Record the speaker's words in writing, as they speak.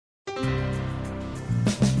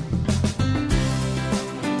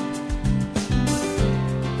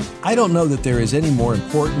I don't know that there is any more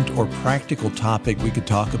important or practical topic we could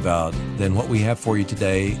talk about than what we have for you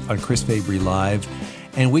today on Chris Fabry Live.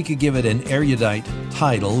 And we could give it an erudite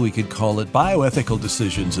title. We could call it Bioethical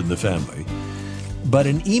Decisions in the Family. But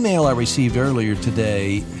an email I received earlier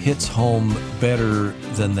today hits home better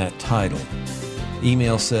than that title.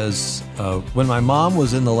 Email says, when my mom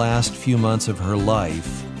was in the last few months of her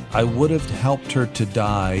life, I would have helped her to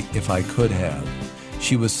die if I could have.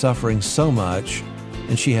 She was suffering so much,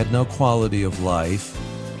 and she had no quality of life.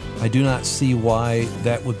 I do not see why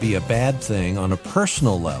that would be a bad thing on a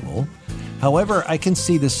personal level. However, I can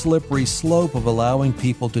see the slippery slope of allowing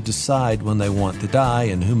people to decide when they want to die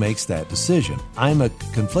and who makes that decision. I'm a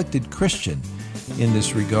conflicted Christian in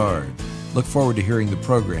this regard. Look forward to hearing the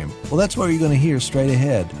program. Well, that's what you're going to hear straight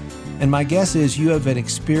ahead. And my guess is you have an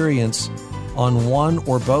experience on one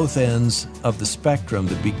or both ends of the spectrum,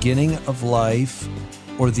 the beginning of life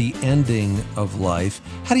or the ending of life.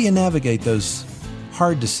 How do you navigate those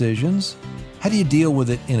hard decisions? How do you deal with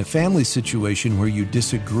it in a family situation where you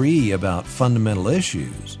disagree about fundamental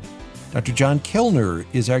issues? Dr. John Kilner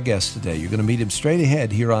is our guest today. You're going to meet him straight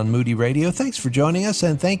ahead here on Moody Radio. Thanks for joining us,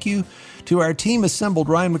 and thank you to our team assembled.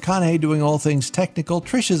 Ryan McConaughey doing all things technical.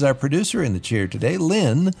 Trish is our producer in the chair today.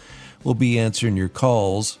 Lynn will be answering your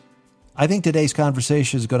calls. I think today's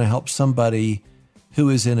conversation is going to help somebody who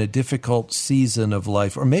is in a difficult season of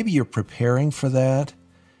life, or maybe you're preparing for that.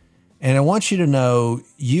 And I want you to know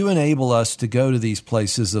you enable us to go to these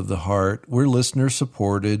places of the heart. We're listener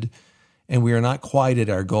supported, and we are not quite at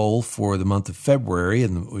our goal for the month of February,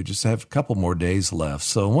 and we just have a couple more days left.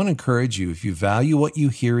 So I want to encourage you, if you value what you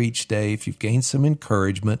hear each day, if you've gained some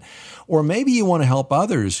encouragement, or maybe you want to help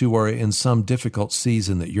others who are in some difficult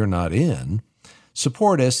season that you're not in,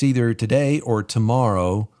 support us either today or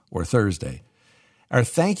tomorrow or Thursday. Our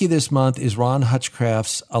thank you this month is Ron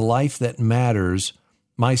Hutchcraft's A Life That Matters.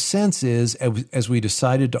 My sense is, as we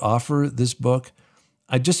decided to offer this book,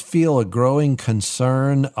 I just feel a growing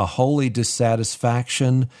concern, a holy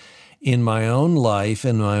dissatisfaction in my own life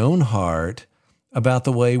and my own heart about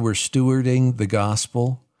the way we're stewarding the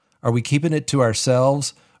gospel. Are we keeping it to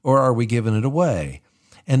ourselves, or are we giving it away?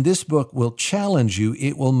 And this book will challenge you,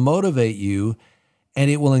 it will motivate you, and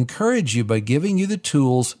it will encourage you by giving you the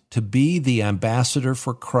tools to be the ambassador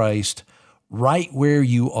for Christ right where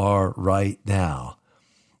you are right now.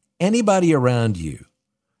 Anybody around you,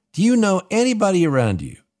 do you know anybody around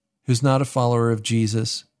you who's not a follower of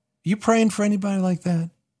Jesus? Are you praying for anybody like that?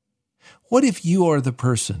 What if you are the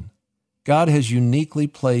person God has uniquely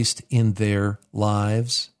placed in their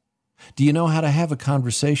lives? Do you know how to have a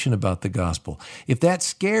conversation about the gospel? If that's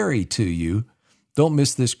scary to you, don't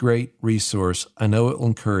miss this great resource. I know it will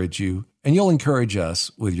encourage you, and you'll encourage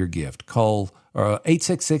us with your gift. Call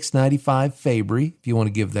 866-95-FABRY if you want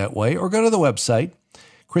to give that way, or go to the website,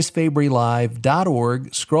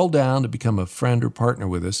 chrisfabrylive.org. Scroll down to become a friend or partner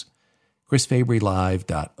with us,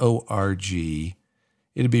 chrisfabrylive.org.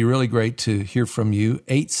 It'd be really great to hear from you.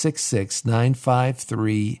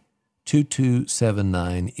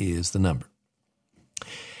 866-953-2279 is the number.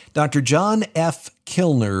 Dr. John F.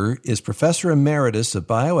 Kilner is Professor Emeritus of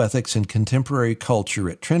Bioethics and Contemporary Culture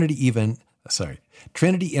at Trinity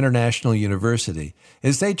International University.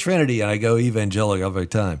 I say Trinity, and I go evangelical every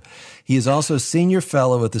time. He is also Senior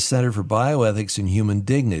Fellow at the Center for Bioethics and Human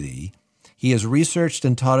Dignity. He has researched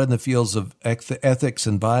and taught in the fields of ethics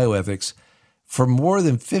and bioethics for more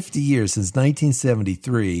than 50 years, since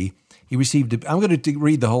 1973. He received, I'm going to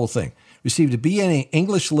read the whole thing, received a BA in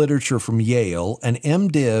English Literature from Yale, an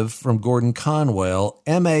MDiv from Gordon Conwell,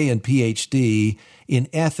 MA and PhD in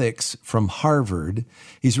Ethics from Harvard.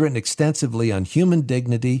 He's written extensively on human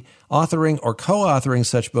dignity, authoring or co-authoring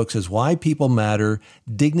such books as Why People Matter,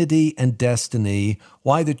 Dignity and Destiny,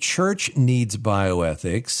 Why the Church Needs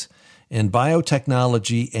Bioethics, and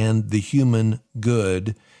Biotechnology and the Human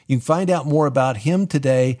Good. You can find out more about him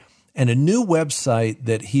today and a new website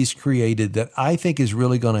that he's created that I think is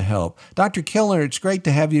really going to help. Dr. Kilner, it's great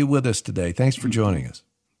to have you with us today. Thanks for joining us.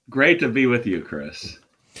 Great to be with you, Chris.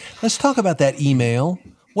 Let's talk about that email.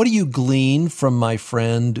 What do you glean from my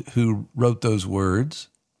friend who wrote those words?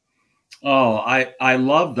 Oh, I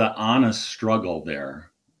love the honest struggle there.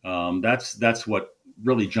 That's what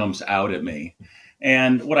really jumps out at me.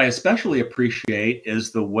 And what I especially appreciate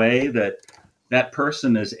is the way that that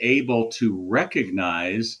person is able to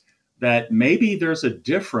recognize that maybe there's a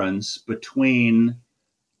difference between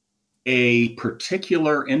a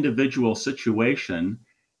particular individual situation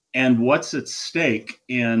and what's at stake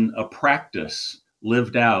in a practice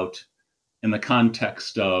lived out in the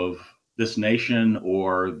context of this nation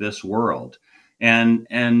or this world. And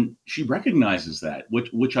she recognizes that,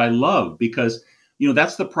 which I love, because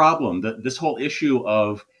that's the problem. That this whole issue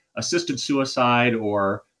of assisted suicide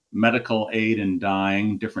or medical aid in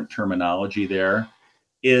dying, different terminology there,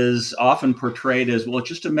 is often portrayed as, well, it's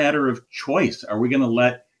just a matter of choice. Are we going to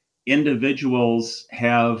let individuals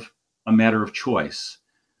have a matter of choice?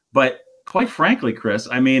 But quite frankly, Chris,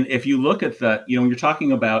 I mean, if you look at when you're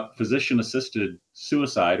talking about physician-assisted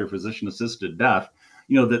suicide or physician-assisted death,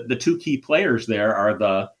 the two key players there are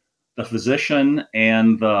the physician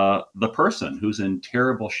and the person who's in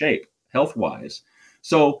terrible shape health-wise.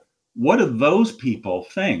 So what do those people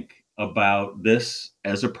think about this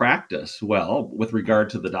as a practice? Well, with regard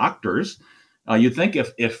to the doctors, you'd think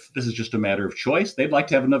if this is just a matter of choice, they'd like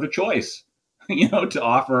to have another choice, to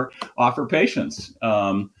offer patients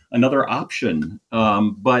another option.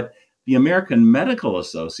 But the American Medical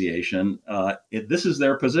Association, this is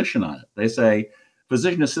their position on it. They say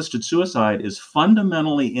physician-assisted suicide is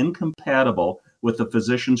fundamentally incompatible with the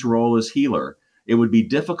physician's role as healer. It would be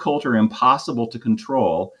difficult or impossible to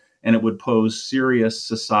control, and it would pose serious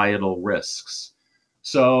societal risks.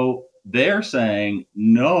 So they're saying,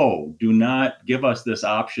 no, do not give us this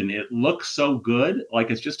option. It looks so good, like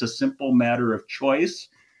it's just a simple matter of choice,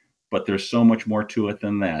 but there's so much more to it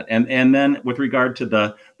than that. And then with regard to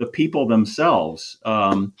the people themselves,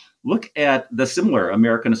 look at the similar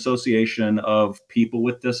American Association of People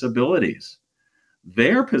with Disabilities.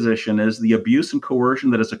 Their position is the abuse and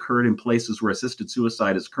coercion that has occurred in places where assisted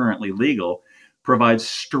suicide is currently legal provides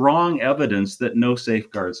strong evidence that no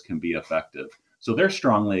safeguards can be effective. So they're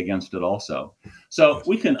strongly against it also. So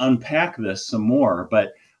we can unpack this some more,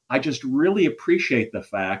 but I just really appreciate the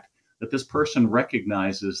fact that this person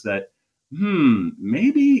recognizes that,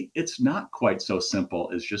 maybe it's not quite so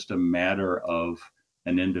simple as just a matter of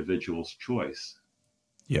an individual's choice.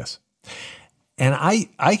 Yes. And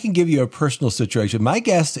I can give you a personal situation. My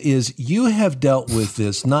guess is you have dealt with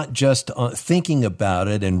this, not just thinking about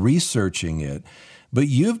it and researching it, but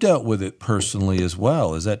you've dealt with it personally as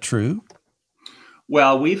well. Is that true?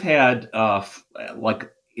 Well, we've had,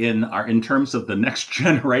 in terms of the next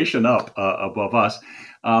generation up above us,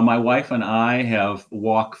 my wife and I have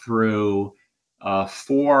walked through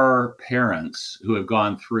 4 parents who have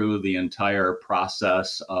gone through the entire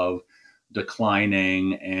process of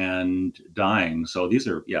declining and dying. So these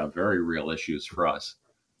are, very real issues for us.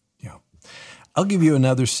 Yeah. I'll give you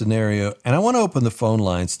another scenario, and I want to open the phone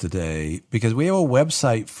lines today because we have a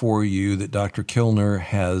website for you that Dr. Kilner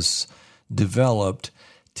has developed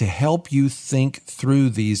to help you think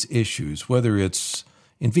through these issues, whether it's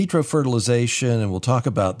in vitro fertilization, and we'll talk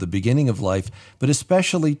about the beginning of life, but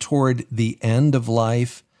especially toward the end of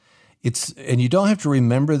life. And you don't have to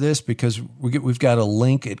remember this because we've got a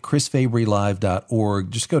link at chrisfabrylive.org.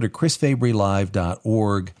 Just go to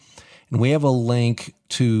chrisfabrylive.org, and we have a link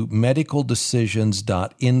to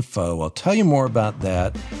medicaldecisions.info. I'll tell you more about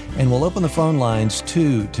that, and we'll open the phone lines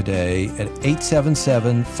too today at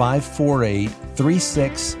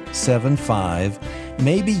 877-548-3675.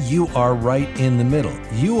 Maybe you are right in the middle.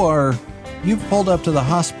 You've pulled up to the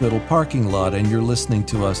hospital parking lot and you're listening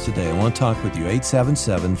to us today. I want to talk with you.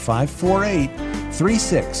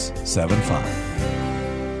 877-548-3675.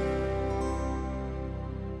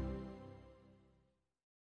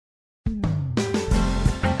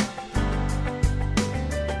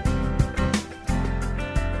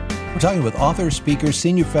 We're talking with author, speaker,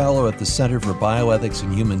 senior fellow at the Center for Bioethics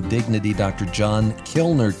and Human Dignity, Dr. John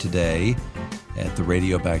Kilner, today at the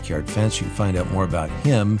Radio Backyard Fence. You can find out more about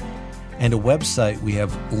him and a website we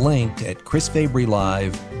have linked at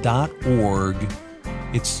chrisfabrylive.org.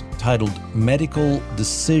 It's titled Medical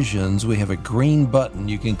Decisions. We have a green button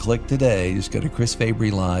you can click today. Just go to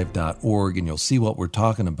chrisfabrylive.org and you'll see what we're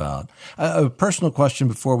talking about. A personal question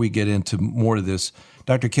before we get into more of this.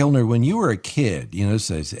 Dr. Kilner, when you were a kid,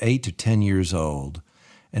 say 8 to 10 years old,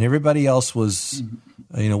 and everybody else was,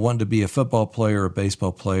 wanting to be a football player, or a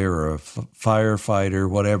baseball player, or a firefighter,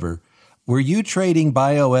 whatever, were you trading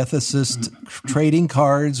bioethicist trading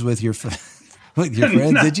cards with your friends?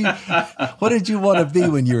 Did you? What did you want to be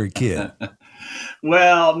when you were a kid?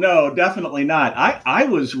 Well, no, definitely not. I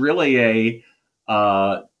was really a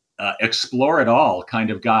explore it all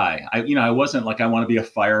kind of guy. I wasn't like, I want to be a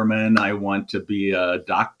fireman, I want to be a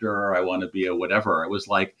doctor, I want to be a whatever. It was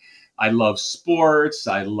like, I love sports.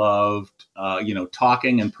 I loved,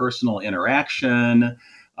 talking and personal interaction.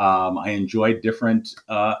 I enjoyed different,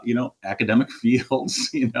 academic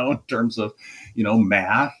fields, in terms of,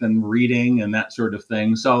 math and reading and that sort of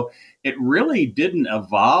thing. So it really didn't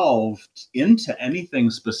evolve into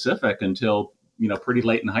anything specific until, pretty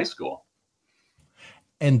late in high school.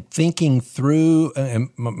 And thinking through,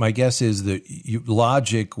 and my guess is that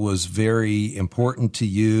logic was very important to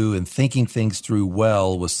you, and thinking things through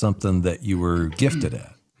well was something that you were gifted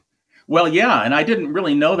at. Well, yeah, and I didn't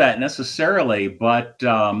really know that necessarily, but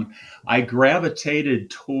I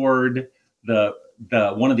gravitated toward the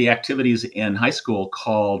one of the activities in high school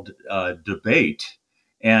called debate.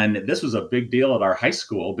 And this was a big deal at our high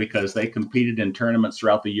school because they competed in tournaments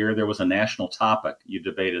throughout the year. There was a national topic you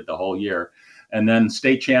debated the whole year, and then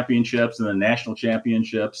state championships and then national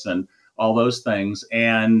championships and all those things.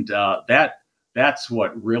 And that's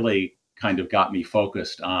what really kind of got me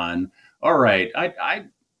focused on, all right, I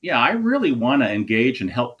really want to engage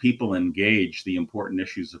and help people engage the important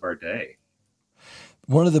issues of our day.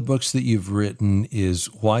 One of the books that you've written is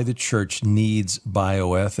Why the Church Needs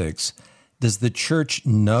Bioethics. Does the church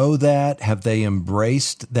know that? Have they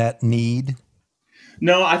embraced that need?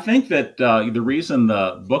 No, I think that the reason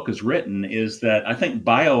the book is written is that I think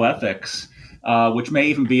bioethics, which may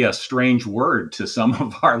even be a strange word to some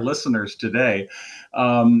of our listeners today,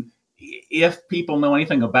 if people know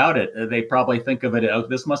anything about it, they probably think of it, oh,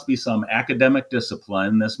 this must be some academic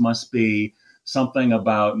discipline. This must be something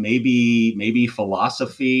about maybe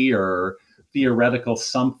philosophy or theoretical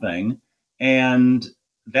something. And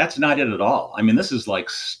that's not it at all. I mean, this is like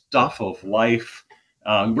stuff of life.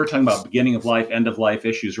 We're talking about beginning of life, end of life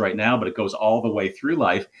issues right now, but it goes all the way through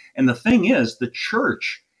life. And the thing is, the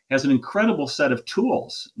church has an incredible set of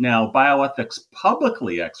tools. Now, bioethics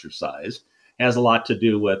publicly exercised has a lot to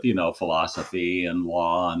do with, philosophy and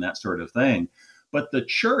law and that sort of thing. But the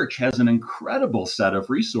church has an incredible set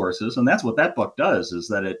of resources. And that's what that book does, is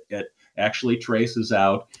that it actually traces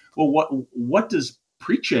out, well, what does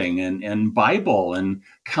preaching and Bible and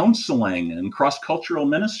counseling and cross-cultural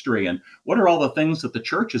ministry, and what are all the things that the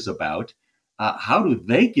church is about? How do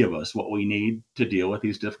they give us what we need to deal with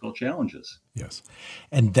these difficult challenges? Yes.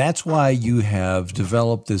 And that's why you have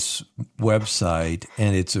developed this website,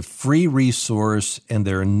 and it's a free resource, and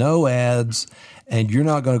there are no ads, and you're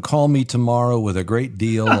not going to call me tomorrow with a great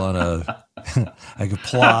deal on a like a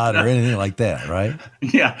plot or anything like that, right?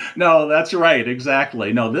 Yeah, no, that's right.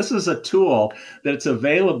 Exactly. No, this is a tool that's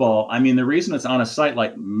available. I mean, the reason it's on a site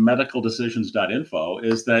like medicaldecisions.info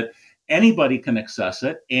is that anybody can access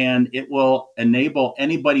it, and it will enable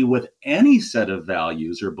anybody with any set of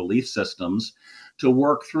values or belief systems to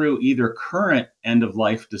work through either current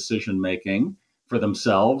end-of-life decision-making for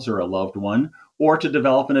themselves or a loved one, or to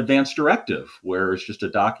develop an advanced directive, where it's just a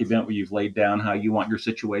document where you've laid down how you want your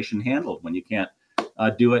situation handled when you can't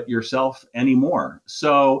do it yourself anymore.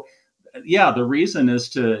 So, yeah, the reason is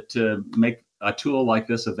to make a tool like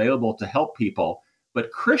this available to help people,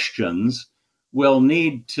 but Christians will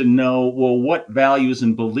need to know, well, what values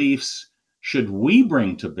and beliefs should we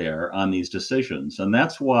bring to bear on these decisions? And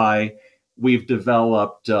that's why we've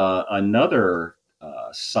developed another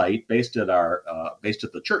site based at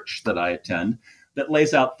the church that I attend that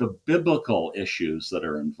lays out the biblical issues that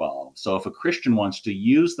are involved. So if a Christian wants to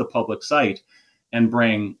use the public site and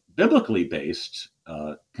bring biblically based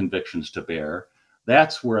convictions to bear,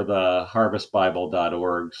 that's where the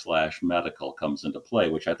harvestbible.org/medical comes into play,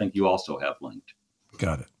 which I think you also have linked.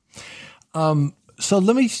 Got it. So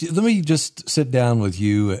let me just sit down with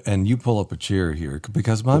you, and you pull up a chair here,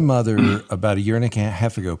 because my mother about a year and a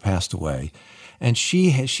half ago passed away, and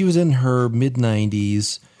she was in her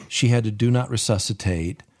mid-90s. She had to do not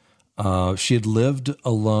resuscitate. She had lived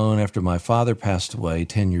alone after my father passed away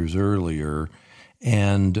 10 years earlier.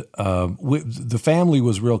 And the family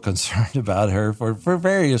was real concerned about her for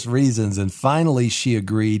various reasons. And finally, she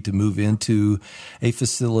agreed to move into a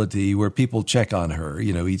facility where people check on her,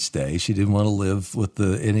 each day. She didn't want to live with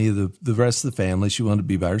any of the rest of the family. She wanted to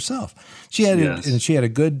be by herself. She had a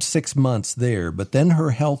good 6 months there, but then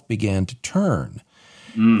her health began to turn.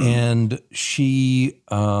 And she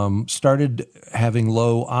started having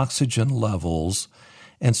low oxygen levels.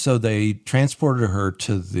 And so they transported her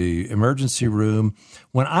to the emergency room.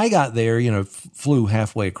 When I got there, flew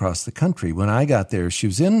halfway across the country. When I got there, she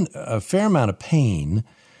was in a fair amount of pain.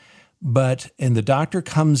 And the doctor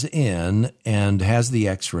comes in and has the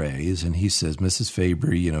x-rays, and he says, Mrs.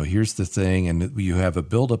 Fabry, here's the thing, and you have a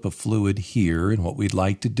buildup of fluid here, and what we'd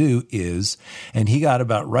like to do is, and he got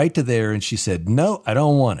about right to there, and she said, no, I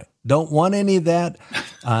don't want it. Don't want any of that.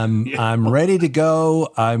 I'm ready to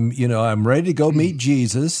go. I'm ready to go meet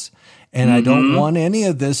Jesus, and I don't want any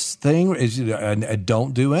of this thing. I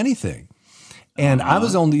don't do anything. And I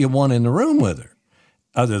was only one in the room with her,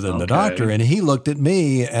 other than the doctor, and he looked at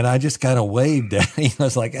me, and I just kind of waved at him. I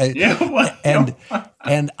was like,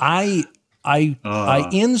 I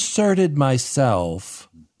inserted myself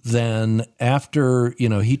then after,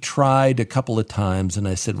 he tried a couple of times, and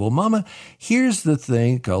I said, well, Mama, here's the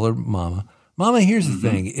thing. Call her Mama. Mama, here's the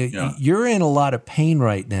thing. Yeah. You're in a lot of pain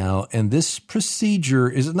right now, and this procedure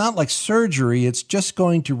is not like surgery. It's just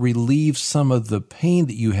going to relieve some of the pain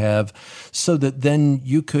that you have so that then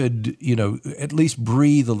you could, at least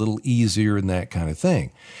breathe a little easier and that kind of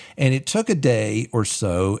thing. And it took a day or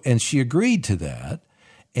so, and she agreed to that.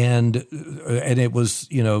 And it was,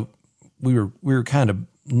 we were kind of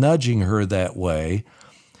nudging her that way.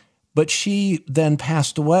 But she then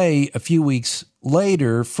passed away a few weeks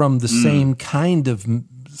later from the same kind of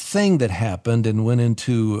thing that happened and went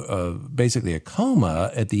into basically a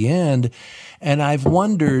coma at the end. And I've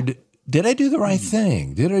wondered, did I do the right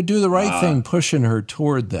thing? Did I do the right thing pushing her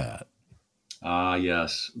toward that?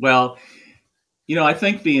 Yes. Well, I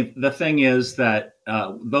think the thing is that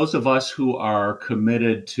those of us who are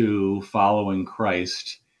committed to following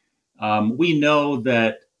Christ, we know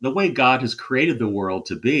that the way God has created the world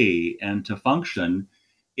to be and to function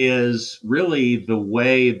is really the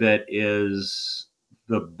way that is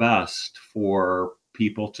the best for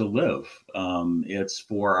people to live. It's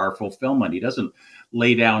for our fulfillment. He doesn't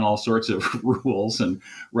lay down all sorts of rules and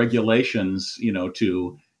regulations,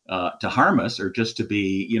 to harm us or just to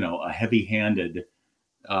be, a heavy-handed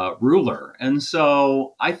ruler. And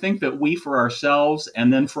so I think that we, for ourselves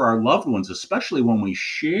and then for our loved ones, especially when we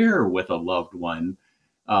share with a loved one,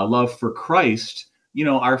 love for Christ,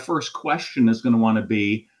 our first question is going to want to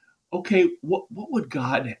be, okay, what would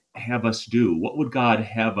God have us do? What would God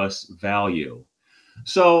have us value?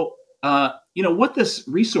 So, what this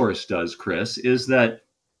resource does, Chris, is that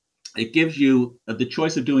it gives you the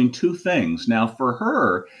choice of doing two things. Now, for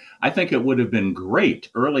her, I think it would have been great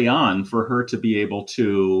early on for her to be able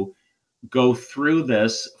to go through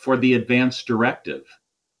this for the advanced directive,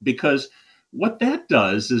 because what that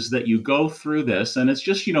does is that you go through this and it's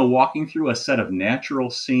just, walking through a set of natural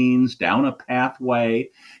scenes down a pathway.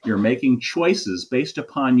 You're making choices based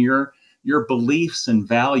upon your beliefs and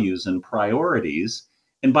values and priorities.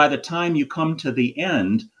 And by the time you come to the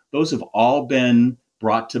end, those have all been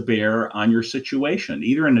brought to bear on your situation,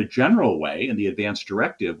 either in a general way in the advanced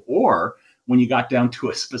directive, or when you got down to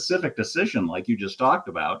a specific decision like you just talked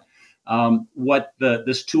about. What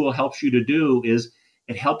this tool helps you to do is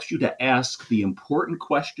it helps you to ask the important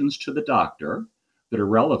questions to the doctor that are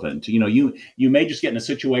relevant. You may just get in a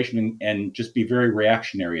situation and just be very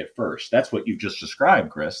reactionary at first. That's what you've just described,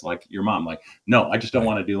 Chris, like your mom, like, no, I just don't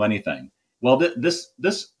want to do anything. Well, this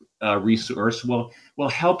resource will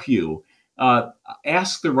help you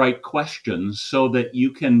ask the right questions so that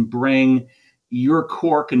you can bring your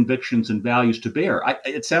core convictions and values to bear.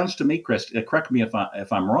 It sounds to me, Chris, correct me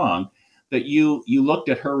if I'm wrong, that you looked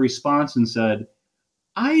at her response and said,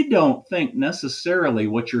 I don't think necessarily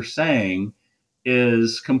what you're saying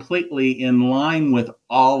is completely in line with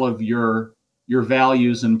all of your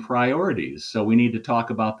values and priorities. So we need to talk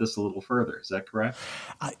about this a little further. Is that correct?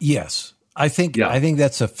 Yes. I think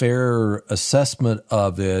that's a fair assessment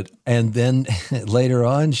of it. And then later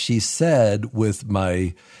on, she said, with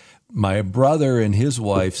my brother and his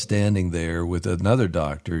wife standing there with another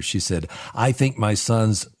doctor, she said, I think my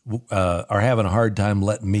sons are having a hard time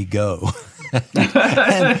letting me go.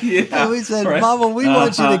 and we said, right. Mama, we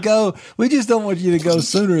want you to go. We just don't want you to go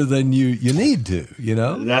sooner than you need to,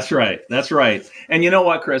 That's right. That's right. And you know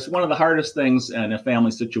what, Chris, one of the hardest things in a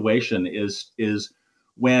family situation is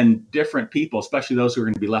when different people, especially those who are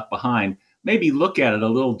going to be left behind, maybe look at it a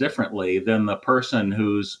little differently than the person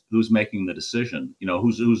who's making the decision,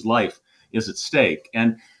 whose life is at stake.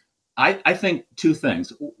 And I think two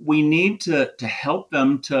things. We need to help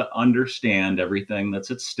them to understand everything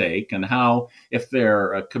that's at stake and how, if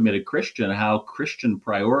they're a committed Christian, how Christian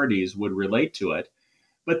priorities would relate to it.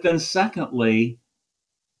 But then secondly,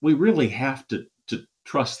 we really have to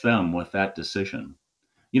trust them with that decision.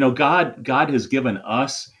 God has given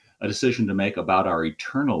us a decision to make about our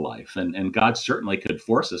eternal life, and God certainly could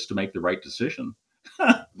force us to make the right decision,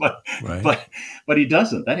 but he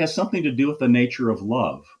doesn't. That has something to do with the nature of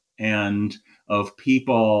love and of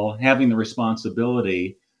people having the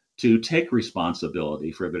responsibility to take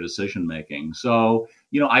responsibility for their decision making. So,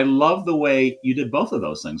 I love the way you did both of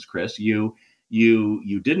those things, Chris. You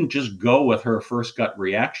didn't just go with her first gut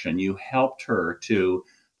reaction. You helped her to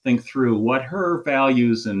think through what her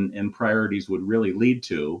values and priorities would really lead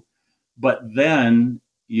to. But then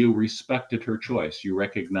you respected her choice. You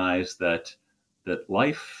recognized that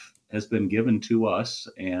life has been given to us,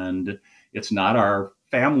 and it's not our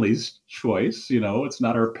family's choice. It's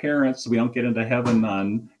not our parents. We don't get into heaven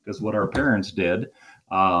on because what our parents did.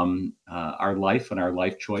 Our life and our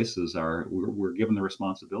life choices we're given the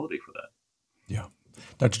responsibility for that. Yeah.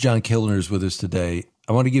 Dr. John Kilner is with us today.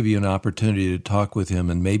 I want to give you an opportunity to talk with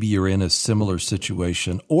him, and maybe you're in a similar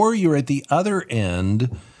situation, or you're at the other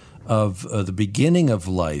end of the beginning of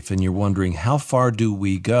life, and you're wondering, how far do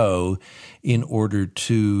we go in order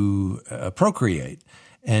to procreate?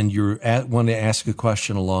 And you want to ask a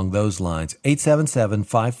question along those lines.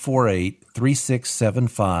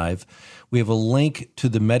 877-548-3675. We have a link to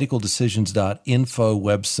the medicaldecisions.info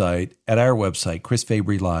website at our website,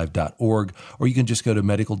 chrisfabrylive.org, or you can just go to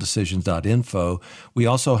medicaldecisions.info. We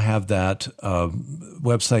also have that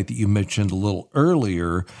website that you mentioned a little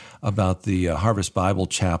earlier about the Harvest Bible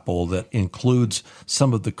Chapel that includes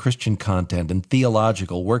some of the Christian content and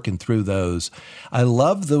theological, working through those. I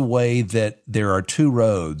love the way that there are two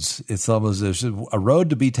roads. It's almost there's a road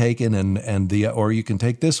to be taken or you can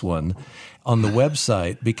take this one on the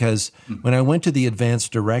website, because when I went to the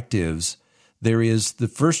advanced directives, there is the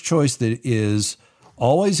first choice that is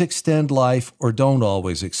always extend life or don't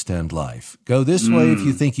always extend life. Go this way if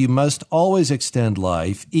you think you must always extend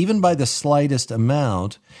life, even by the slightest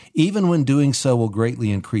amount, even when doing so will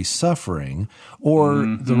greatly increase suffering.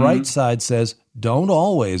 Or the right side says, don't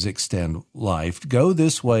always extend life. Go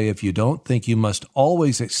this way if you don't think you must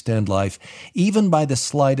always extend life, even by the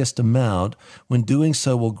slightest amount, when doing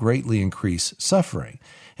so will greatly increase suffering.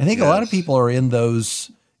 I think a lot of people are in those,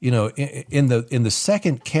 in the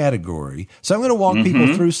second category. So I'm going to walk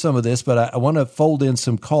people through some of this, but I want to fold in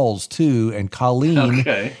some calls too. And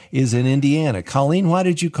Colleen is in Indiana. Colleen, why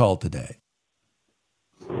did you call today?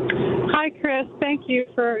 Hi, Chris. Thank you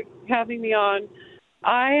for having me on.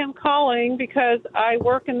 I am calling because I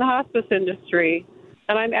work in the hospice industry,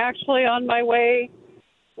 and I'm actually on my way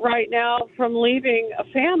right now from leaving a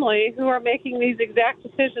family who are making these exact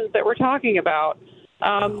decisions that we're talking about.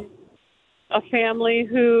 A family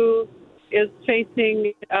who is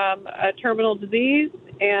facing a terminal disease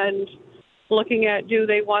and looking at, do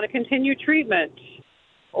they want to continue treatment,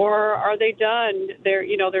 or are they done? They're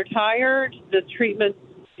tired. The treatments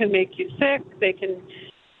can make you sick. They can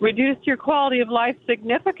reduce your quality of life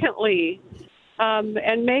significantly.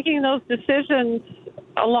 And making those decisions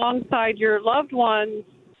alongside your loved ones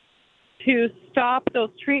to stop those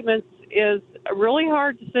treatments is a really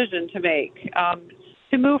hard decision to make.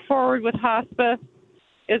 To move forward with hospice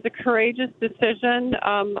is a courageous decision.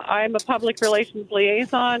 I'm a public relations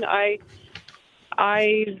liaison. I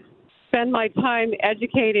spend my time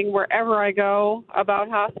educating wherever I go about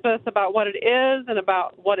hospice, about what it is and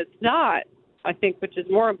about what it's not, I think, which is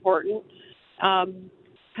more important.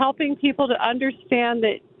 Helping people to understand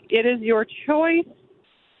that it is your choice.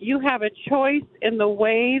 You have a choice in the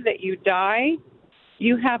way that you die.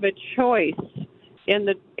 You have a choice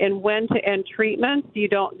in when to end treatments.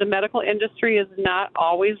 The medical industry is not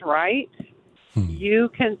always right. You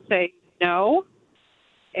can say no.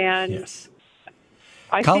 And yes.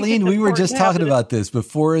 Colleen, we were just talking about this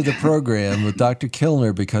before the program with Dr.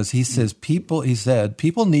 Kilner, because he said people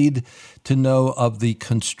need to know of the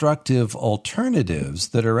constructive alternatives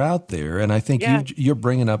that are out there. And I think you're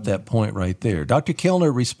bringing up that point right there. Dr.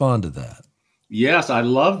 Kilner, respond to that. Yes, I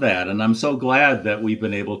love that. And I'm so glad that we've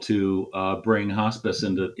been able to bring hospice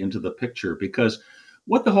into the picture, because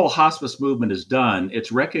what the whole hospice movement has done,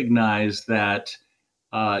 it's recognized that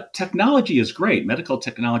technology is great. Medical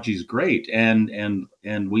technology is great. And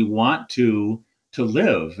we want to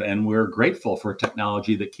live, and we're grateful for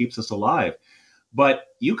technology that keeps us alive. But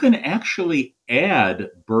you can actually add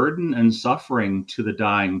burden and suffering to the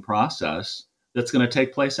dying process that's going to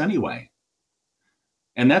take place anyway.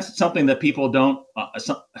 And that's something that people don't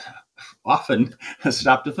often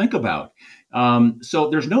stop to think about. So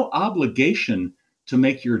there's no obligation to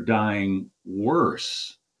make your dying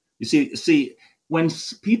worse. You see, when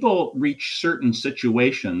people reach certain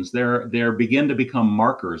situations, there begin to become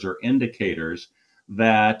markers or indicators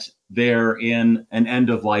that they're in an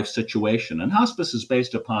end-of-life situation. And hospice is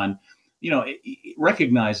based upon, it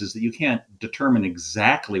recognizes that you can't determine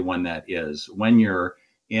exactly when that is, when you're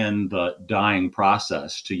in the dying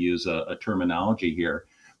process, to use a terminology here.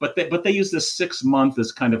 But they use this 6 month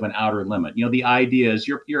as kind of an outer limit. The idea is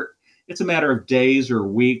it's a matter of days or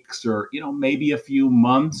weeks or, maybe a few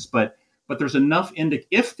months, but there's enough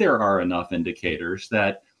if there are enough indicators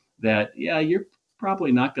that you're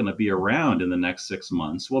probably not going to be around in the next 6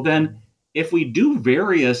 months. Well, then if we do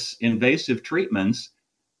various invasive treatments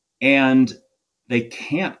and they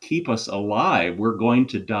can't keep us alive, we're going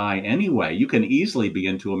to die anyway. You can easily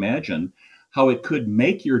begin to imagine how it could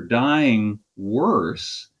make your dying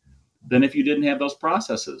worse than if you didn't have those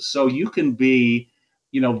processes. So you can be,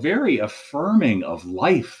 very affirming of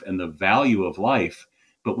life and the value of life.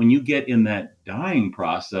 But when you get in that dying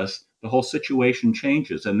process, the whole situation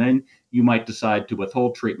changes. And then you might decide to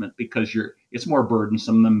withhold treatment because it's more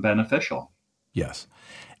burdensome than beneficial. Yes.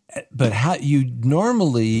 But how you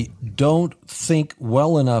normally don't think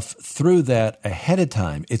well enough through that ahead of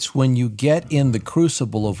time. It's when you get in the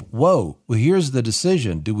crucible of, whoa, well, here's the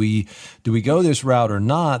decision. Do we go this route or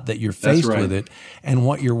not, that you're faced with it? And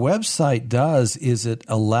what your website does is it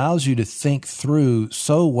allows you to think through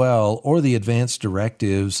so well, or the advanced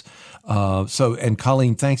directives. And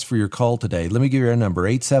Colleen, thanks for your call today. Let me give you our number,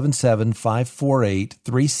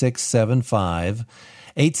 877-548-3675.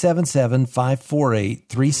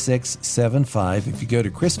 877-548-3675. If you go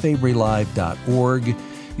to chrisfabrylive.org,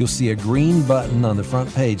 you'll see a green button on the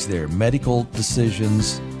front page there, Medical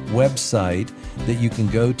Decisions website, that you can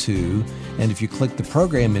go to. And if you click the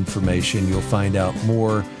program information, you'll find out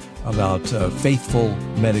more about faithful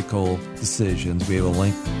medical decisions. We have a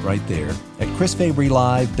link right there at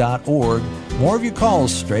chrisfabrylive.org. More of your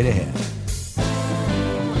calls straight ahead.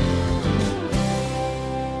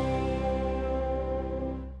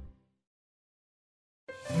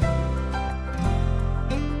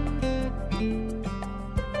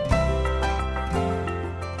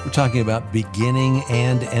 We're talking about beginning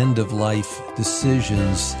and end of life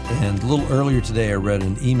decisions. And a little earlier today, I read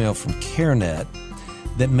an email from CareNet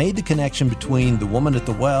that made the connection between the woman at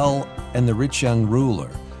the well and the rich young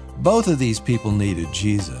ruler. Both of these people needed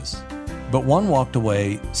Jesus, but one walked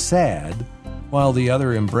away sad while the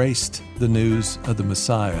other embraced the news of the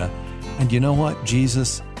Messiah. And you know what?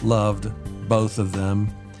 Jesus loved both of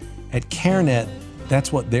them. At CareNet,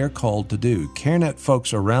 that's what they're called to do. CareNet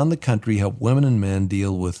folks around the country help women and men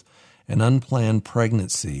deal with an unplanned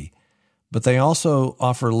pregnancy, but they also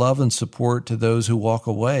offer love and support to those who walk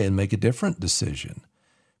away and make a different decision,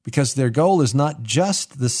 because their goal is not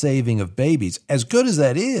just the saving of babies, as good as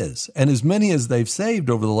that is, and as many as they've saved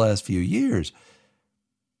over the last few years.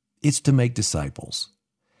 It's to make disciples.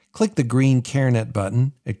 Click the green CareNet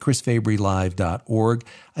button at chrisfabrylive.org.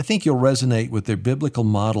 I think you'll resonate with their biblical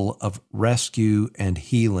model of rescue and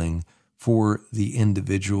healing for the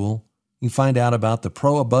individual. You can find out about the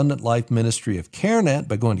Pro-Abundant Life Ministry of CareNet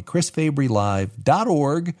by going to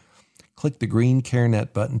chrisfabrylive.org. Click the green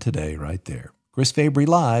CareNet button today right there,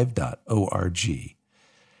 chrisfabrylive.org.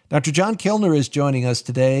 Dr. John Kilner is joining us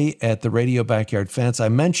today at the Radio Backyard Fence. I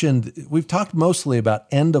mentioned we've talked mostly about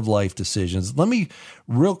end-of-life decisions. Let me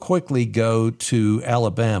real quickly go to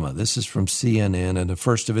Alabama. This is from CNN and a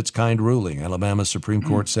first-of-its-kind ruling. Alabama Supreme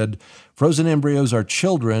Court said frozen embryos are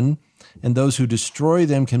children, and those who destroy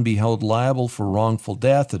them can be held liable for wrongful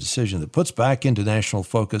death, a decision that puts back into national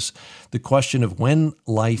focus the question of when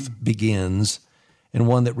life begins, and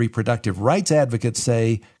one that reproductive rights advocates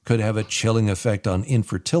say could have a chilling effect on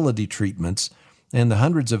infertility treatments and the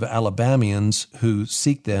hundreds of Alabamians who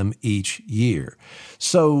seek them each year.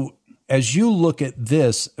 So as you look at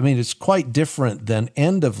this, I mean, it's quite different than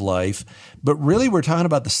end of life, but really we're talking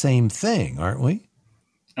about the same thing, aren't we?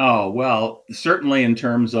 Oh, well, certainly in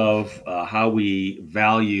terms of how we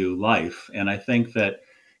value life. And I think that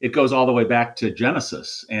it goes all the way back to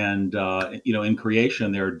Genesis. And, in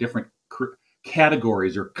creation, there are different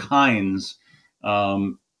categories or kinds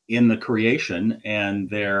in the creation, and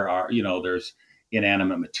there are, there's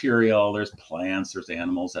inanimate material, there's plants, there's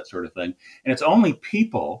animals, that sort of thing. And it's only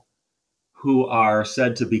people who are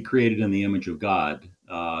said to be created in the image of God.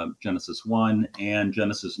 Genesis 1 and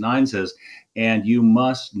Genesis 9 says, and you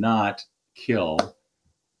must not kill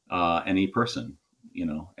any person,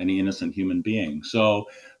 any innocent human being. So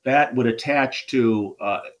that would attach to,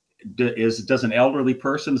 does an elderly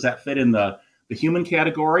person, does that fit in the human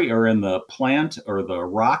category or in the plant or the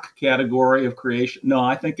rock category of creation? No,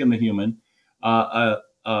 I think in the human.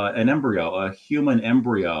 An embryo, a human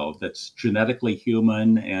embryo that's genetically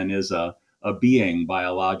human and is a being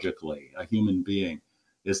biologically, a human being.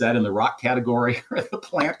 Is that in the rock category or the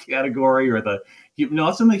plant category or no,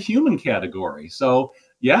 it's in the human category. So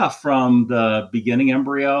yeah, from the beginning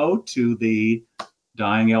embryo to the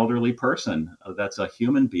dying elderly person, that's a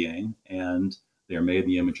human being, and they're made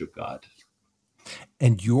in the image of God.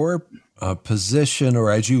 And your position,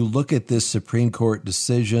 or as you look at this Supreme Court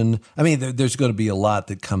decision, I mean, there's going to be a lot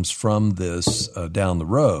that comes from this down the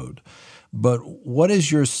road. But what is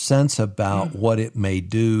your sense about what it may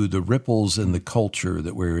do, the ripples in the culture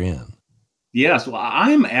that we're in? Yes, well,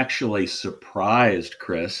 I'm actually surprised,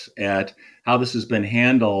 Chris, at how this has been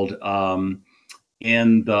handled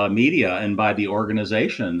in the media and by the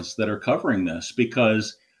organizations that are covering this,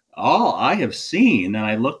 because all I have seen, and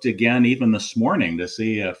I looked again even this morning to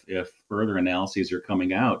see if further analyses are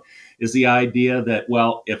coming out, is the idea that,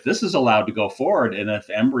 well, if this is allowed to go forward and if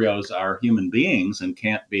embryos are human beings and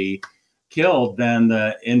can't be killed, then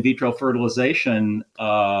the in vitro fertilization,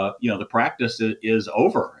 the practice is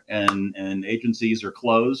over, and agencies are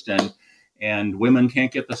closed, and women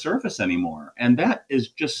can't get the service anymore. And that is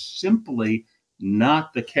just simply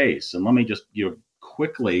not the case. And let me just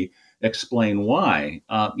quickly explain why.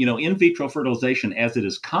 In vitro fertilization, as it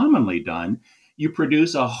is commonly done, you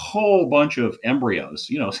produce a whole bunch of embryos.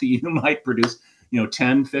 So you might produce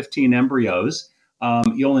 10, 15 embryos.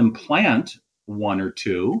 You'll implant one or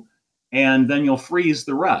two, and then you'll freeze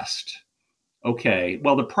the rest. Okay,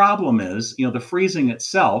 well, the problem is, the freezing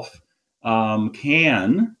itself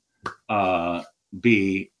can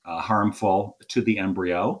be harmful to the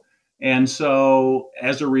embryo. And so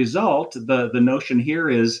as a result, the notion here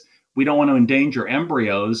is we don't want to endanger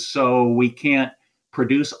embryos, so we can't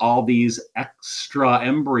produce all these extra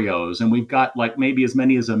embryos. And we've got like maybe as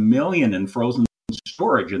many as 1 million in frozen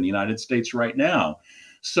storage in the United States right now.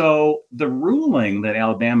 So the ruling that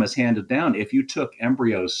Alabama has handed down, if you took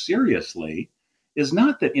embryos seriously, is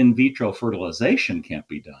not that in vitro fertilization can't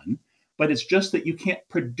be done, but it's just that you can't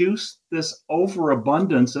produce this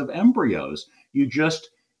overabundance of embryos. You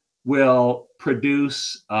just will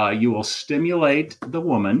produce, you will stimulate the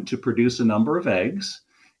woman to produce a number of eggs.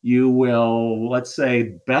 You will, let's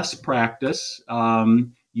say, best practice,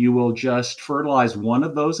 you will just fertilize one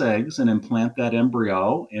of those eggs and implant that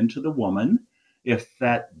embryo into the woman. If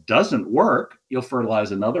that doesn't work, you'll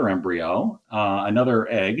fertilize another embryo, another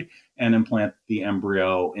egg, and implant the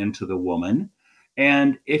embryo into the woman.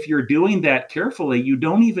 And if you're doing that carefully, you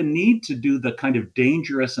don't even need to do the kind of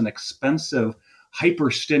dangerous and expensive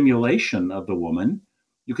hyperstimulation of the woman.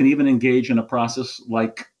 You can even engage in a process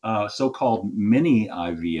like so-called mini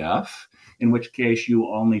IVF, in which case you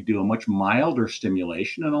only do a much milder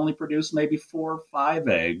stimulation and only produce maybe 4 or 5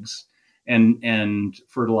 eggs and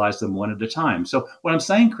fertilize them one at a time. So what I'm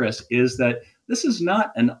saying, Chris, is that this is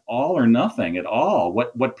not an all or nothing at all.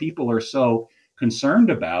 What people are so concerned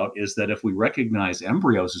about is that if we recognize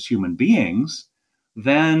embryos as human beings,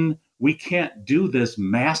 then we can't do this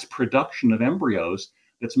mass production of embryos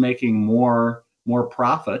that's making more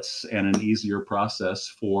profits and an easier process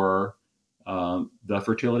for the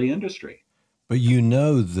fertility industry. But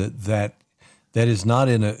that is not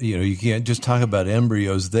in a, you can't just talk about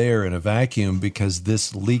embryos there in a vacuum, because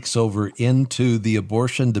this leaks over into the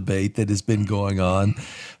abortion debate that has been going on,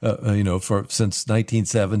 since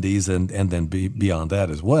 1970s and then beyond that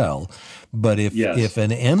as well. But if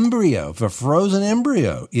an embryo, if a frozen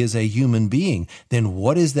embryo is a human being, then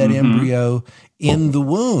what is that embryo in the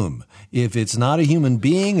womb? If it's not a human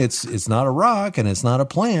being, it's not a rock and it's not a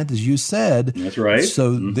plant, as you said. That's right.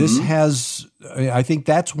 So this I think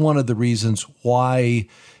that's one of the reasons why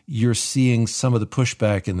you're seeing some of the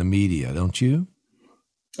pushback in the media, don't you?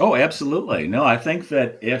 Oh, absolutely. No, I think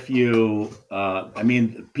that if you,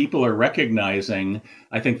 people are recognizing,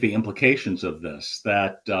 I think, the implications of this,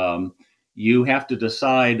 that you have to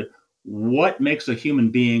decide what makes a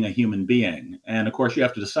human being. And of course, you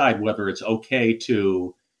have to decide whether it's okay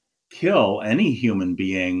to kill any human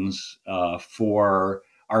beings for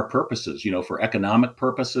our purposes, for economic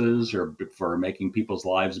purposes or for making people's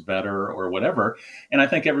lives better or whatever. And I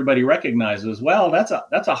think everybody recognizes, well, that's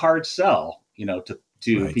a hard sell,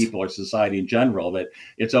 to right. people or society in general, that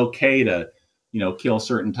it's okay to, kill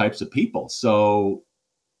certain types of people. So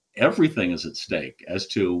everything is at stake as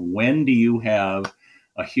to when do you have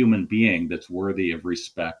a human being that's worthy of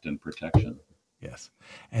respect and protection. Yes.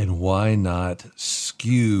 And why not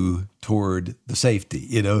skew toward the safety,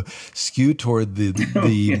 skew toward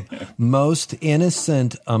the most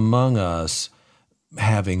innocent among us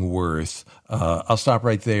having worth. I'll stop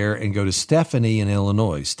right there and go to Stephanie in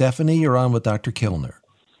Illinois. Stephanie, you're on with Dr. Kilner.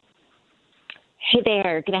 Hey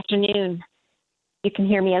there. Good afternoon. You can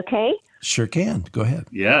hear me okay? Sure can. Go ahead.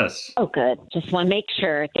 Yes. Oh, good. Just want to make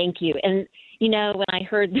sure. Thank you. And, when I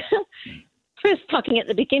heard Chris talking at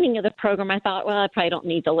the beginning of the program, I thought, well, I probably don't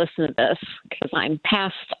need to listen to this because I'm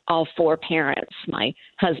past all 4 parents, my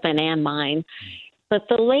husband and mine. But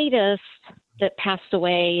the latest that passed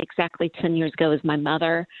away exactly 10 years ago is my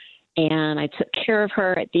mother, and I took care of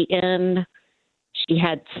her at the end. She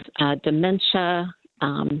had dementia,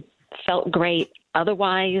 felt great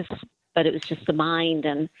otherwise, but it was just the mind.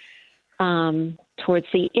 And towards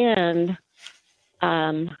the end,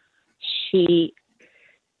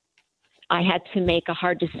 I had to make a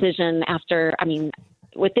hard decision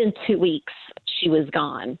within 2 weeks, she was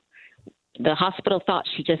gone. The hospital thought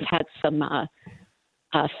she just had some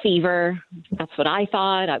fever. That's what I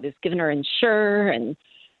thought. I was giving her Ensure. And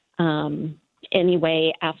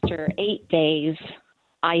anyway, after 8 days,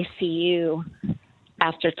 ICU,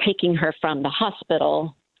 after taking her from the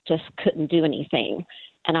hospital, just couldn't do anything.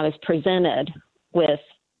 and I was presented with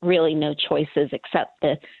really no choices except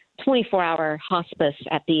the 24-hour hospice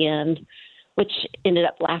at the end, which ended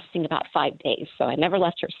up lasting about 5 days. So I never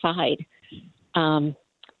left her side. And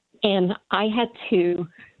I had to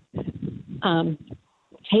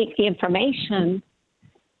take the information,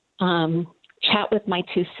 chat with my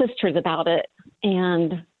two sisters about it,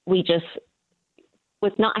 and we just,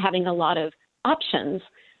 with not having a lot of options,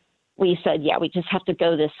 we said, yeah, we just have to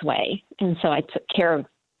go this way. And so I took care of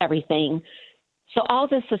everything. So all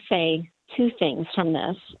this to say two things from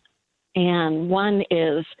this. And one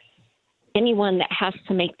is anyone that has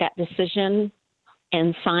to make that decision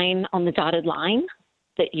and sign on the dotted line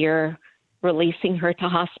that you're releasing her to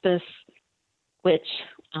hospice, which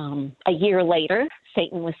a year later,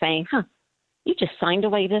 Satan was saying, you just signed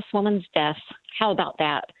away this woman's death. How about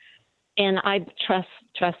that? And I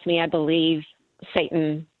trust me, I believe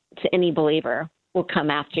Satan, to any believer, will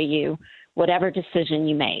come after you, whatever decision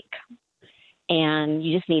you make. And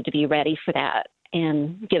you just need to be ready for that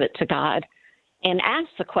and give it to God and ask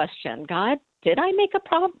the question, God, did I make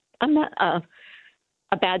a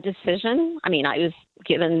bad decision? I mean, I was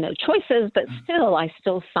given no choices, but still, I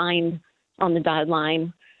still signed on the dotted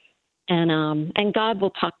line. And God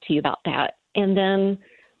will talk to you about that. And then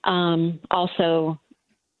also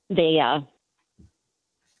the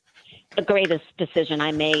greatest decision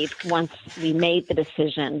I made once we made the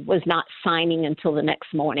decision was not signing until the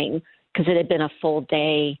next morning, because it had been a full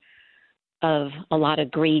day of a lot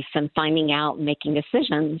of grief and finding out and making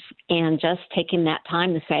decisions, and just taking that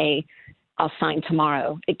time to say, I'll sign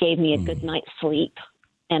tomorrow. It gave me a good night's sleep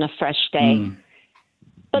and a fresh day.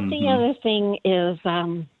 But the other thing is,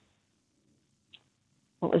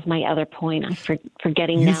 what was my other point? I'm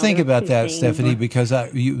forgetting now. You think about that, things. Stephanie, because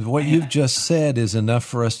what you've just said is enough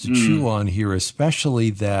for us to chew on here, especially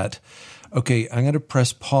that, okay, I'm going to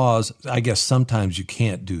press pause. I guess sometimes you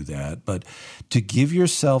can't do that, but to give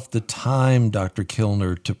yourself the time, Dr.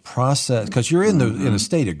 Kilner, to process, because you're in a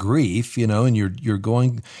state of grief, and you're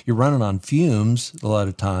running on fumes a lot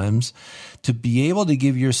of times, to be able to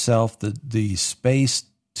give yourself the space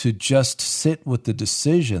to just sit with the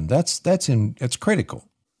decision. That's critical.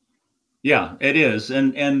 Yeah, it is.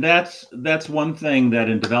 And that's one thing that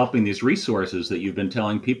in developing these resources that you've been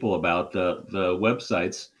telling people about, the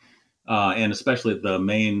websites, and especially the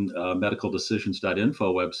main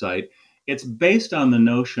medicaldecisions.info website, it's based on the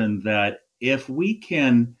notion that if we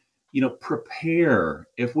can, prepare,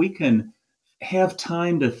 if we can have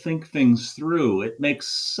time to think things through, it makes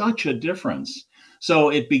such a difference. So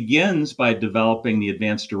it begins by developing the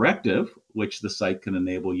advanced directive, which the site can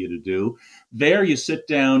enable you to do. There you sit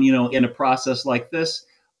down, in a process like this.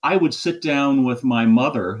 I would sit down with my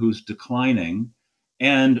mother who's declining,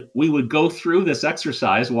 and we would go through this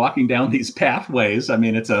exercise, walking down these pathways. I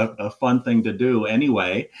mean, it's a fun thing to do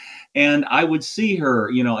anyway. And I would see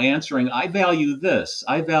her, answering, I value this.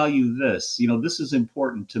 I value this. This is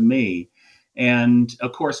important to me. And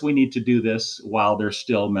of course, we need to do this while they're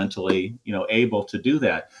still mentally, able to do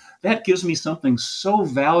that. That gives me something so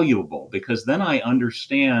valuable, because then I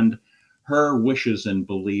understand her wishes and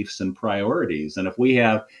beliefs and priorities. And if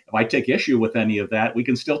I take issue with any of that, we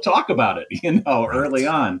can still talk about it, early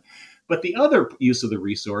on. But the other use of the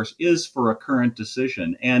resource is for a current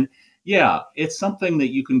decision. And yeah, it's something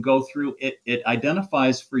that you can go through. It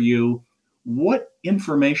identifies for you, what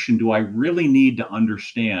information do I really need to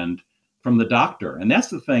understand from the doctor? And that's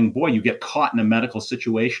the thing, boy, you get caught in a medical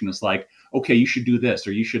situation. It's like, okay, you should do this,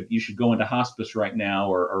 or you should go into hospice right now,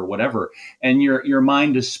 or whatever. And your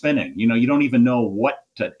mind is spinning. You don't even know what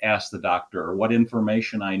to ask the doctor or what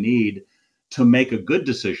information I need to make a good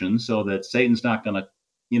decision, so that Satan's not going to,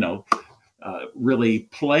 really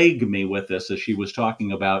plague me with this, as she was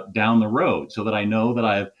talking about, down the road, so that I know that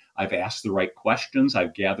I've asked the right questions,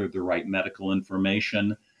 I've gathered the right medical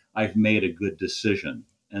information, I've made a good decision.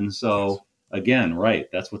 And so, again, right,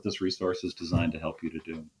 that's what this resource is designed to help you to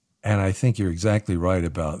do. And I think you're exactly right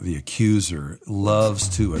about the accuser loves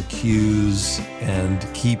to accuse and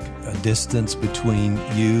keep a distance between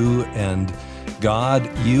you and God,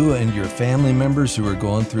 you and your family members who are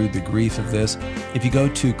going through the grief of this. If you go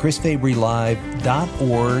to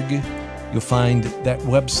chrisfabrylive.org, you'll find that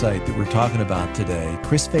website that we're talking about today,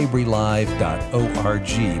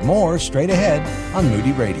 chrisfabrylive.org. More straight ahead on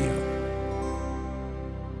Moody Radio.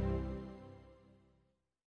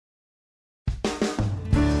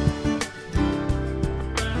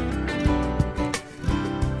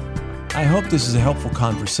 I hope this is a helpful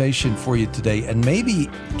conversation for you today, and maybe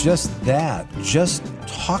just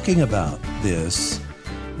talking about this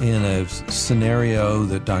in a scenario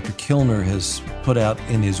that Dr. Kilner has put out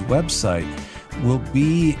in his website will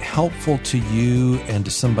be helpful to you and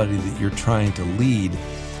to somebody that you're trying to lead.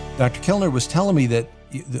 Dr. Kellner was telling me that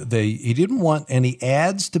he didn't want any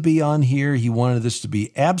ads to be on here. He wanted this to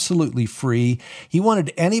be absolutely free. He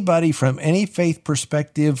wanted anybody from any faith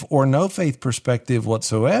perspective or no faith perspective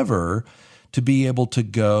whatsoever to be able to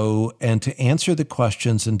go and to answer the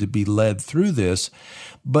questions and to be led through this.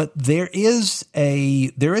 But there is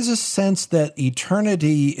a sense that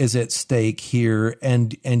eternity is at stake here,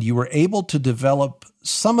 and you were able to develop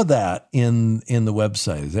some of that in the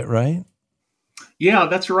website. Is that right? Yeah,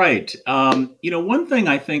 that's right. One thing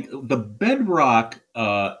I think the bedrock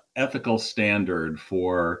ethical standard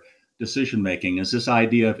for decision making is this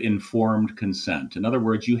idea of informed consent. In other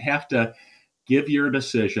words, you have to give your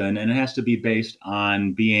decision, and it has to be based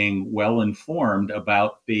on being well informed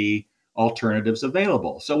about the alternatives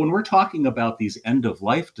available. So when we're talking about these end of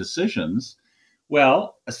life decisions,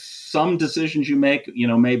 well, some decisions you make,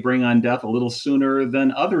 may bring on death a little sooner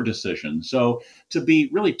than other decisions. So to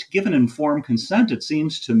give an informed consent, it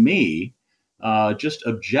seems to me, just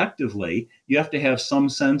objectively, you have to have some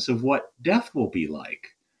sense of what death will be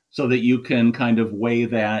like so that you can kind of weigh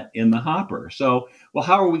that in the hopper. So, well,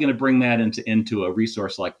 how are we going to bring that into a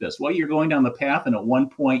resource like this? Well, you're going down the path, and at one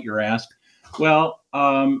point you're asked, well,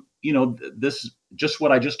 this just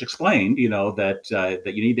what I just explained, that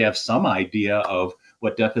you need to have some idea of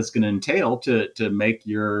what death is going to entail to make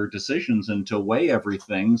your decisions and to weigh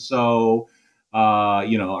everything. So, are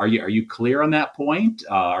you clear on that point?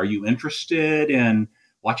 Are you interested in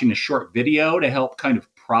watching a short video to help kind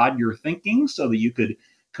of prod your thinking so that you could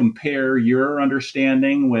compare your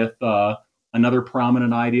understanding with another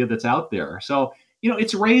prominent idea that's out there? So,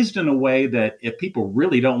 it's raised in a way that if people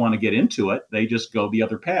really don't want to get into it, they just go the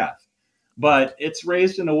other path. But it's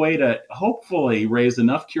raised in a way to hopefully raise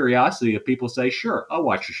enough curiosity if people say, sure, I'll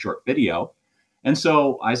watch a short video. And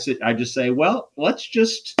so I just say, well, let's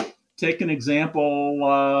just take an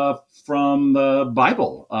example from the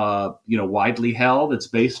Bible, widely held. It's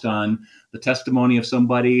based on the testimony of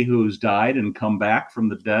somebody who's died and come back from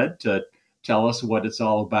the dead to tell us what it's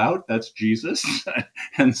all about. That's Jesus.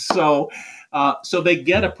 And so they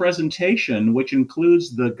get a presentation which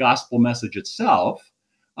includes the gospel message itself,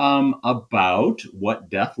 about what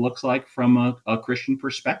death looks like from a Christian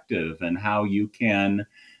perspective and how you can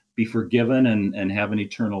be forgiven and have an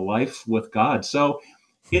eternal life with God. So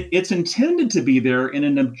it's intended to be there in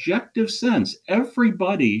an objective sense.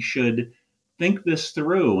 Everybody should think this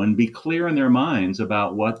through and be clear in their minds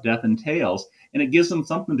about what death entails. And it gives them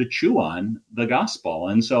something to chew on, the gospel.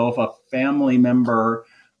 And so if a family member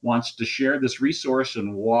wants to share this resource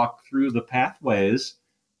and walk through the pathways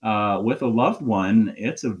with a loved one,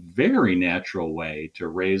 it's a very natural way to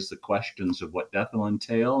raise the questions of what death will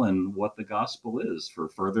entail and what the gospel is for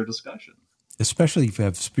further discussion. Especially if you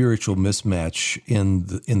have spiritual mismatch in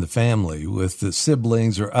the family with the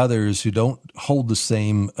siblings or others who don't hold the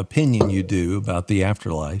same opinion you do about the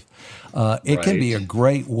afterlife. It can be a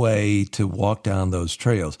great way to walk down those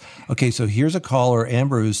trails. Okay, so here's a caller,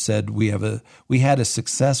 Amber, who said we had a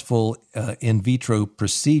successful in vitro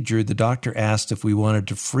procedure. The doctor asked if we wanted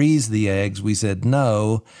to freeze the eggs. We said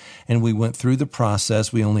no, and we went through the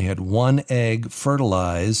process. We only had one egg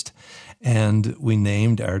fertilized, and we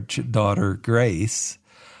named our daughter Grace.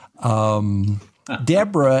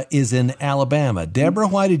 Deborah is in Alabama. Deborah,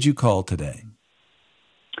 why did you call today?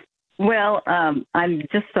 Well, I'm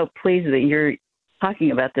just so pleased that you're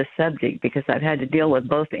talking about this subject because I've had to deal with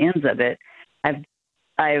both ends of it.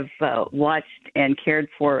 I've watched and cared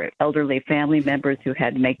for elderly family members who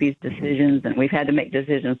had to make these decisions, and we've had to make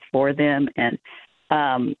decisions for them. And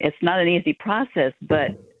it's not an easy process,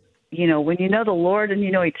 but when you know the Lord and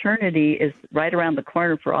eternity is right around the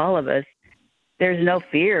corner for all of us, there's no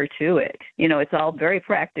fear to it. It's all very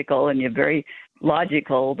practical and you're very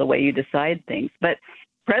logical the way you decide things. But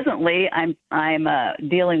presently, I'm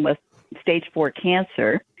dealing with stage 4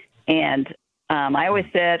 cancer, and I always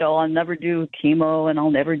said, I'll never do chemo and I'll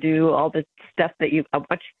never do all the stuff that I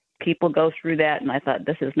watch people go through that, and I thought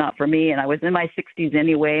this is not for me. And I was in my 60s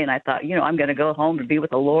anyway, and I thought, I'm going to go home and be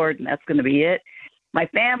with the Lord, and that's going to be it. My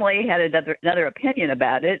family had another opinion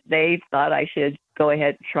about it. They thought I should go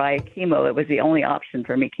ahead and try chemo. It was the only option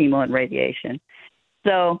for me, chemo and radiation.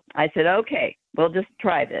 So I said, okay, we'll just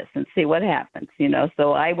try this and see what happens,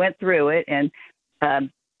 So I went through it and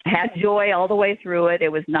had joy all the way through it. It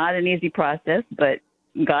was not an easy process, but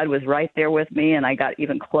God was right there with me, and I got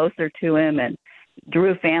even closer to him and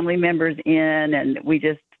drew family members in, and we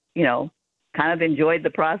just, kind of enjoyed the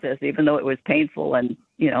process, even though it was painful and,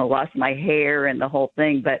 lost my hair and the whole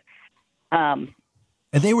thing. But and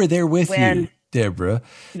they were there with you, Deborah.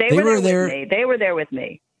 They were there with me. They were there with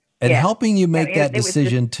me. and helping you make that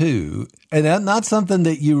decision too. And that's not something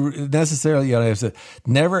that you necessarily, have to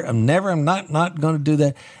I'm not going to do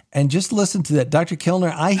that. And just listen to that. Dr.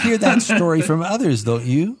 Kilner, I hear that story from others, don't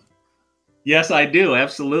you? Yes, I do.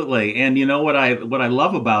 Absolutely. And you know what I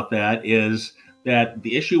love about that is that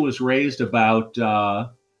the issue was raised about,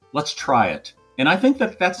 let's try it. And I think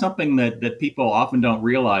that that's something that people often don't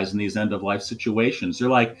realize in these end of life situations. They're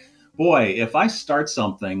like, boy, if I start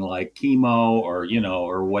something like chemo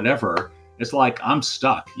or whatever, it's like I'm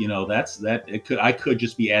stuck. I could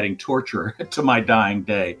just be adding torture to my dying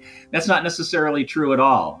day. That's not necessarily true at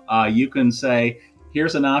all. You can say,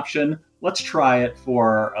 here's an option. Let's try it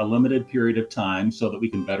for a limited period of time so that we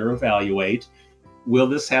can better evaluate. Will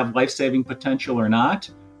this have life-saving potential or not?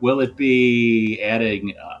 Will it be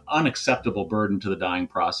adding unacceptable burden to the dying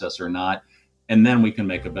process or not? And then we can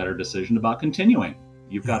make a better decision about continuing.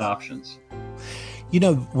 You've got options.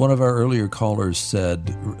 One of our earlier callers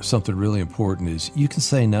said something really important is you can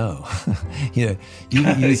say no. You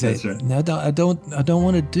say, right. No, I don't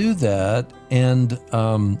want to do that. And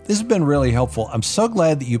this has been really helpful. I'm so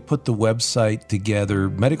glad that you put the website together.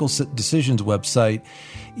 Medical Decisions website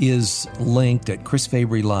is linked at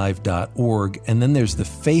chrisfabrylive.org. And then there's the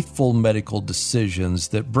Faithful Medical Decisions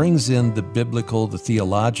that brings in the biblical, the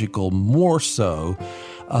theological more so.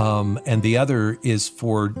 And the other is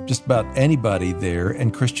for just about anybody there,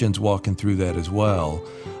 and Christians walking through that as well.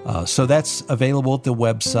 So that's available at the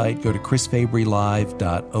website. Go to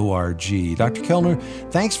chrisfabrylive.org. Dr. Kilner,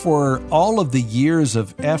 thanks for all of the years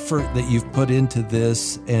of effort that you've put into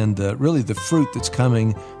this and really the fruit that's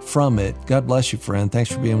coming from it. God bless you, friend.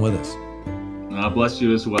 Thanks for being with us. Bless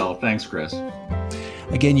you as well. Thanks, Chris.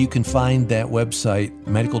 Again, you can find that website,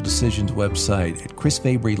 Medical Decisions website, at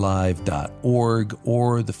chrisfabrylive.org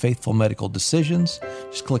or the Faithful Medical Decisions.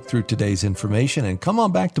 Just click through today's information and come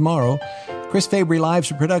on back tomorrow. Chris Fabry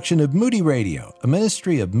Live's a production of Moody Radio, a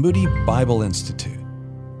ministry of Moody Bible Institute.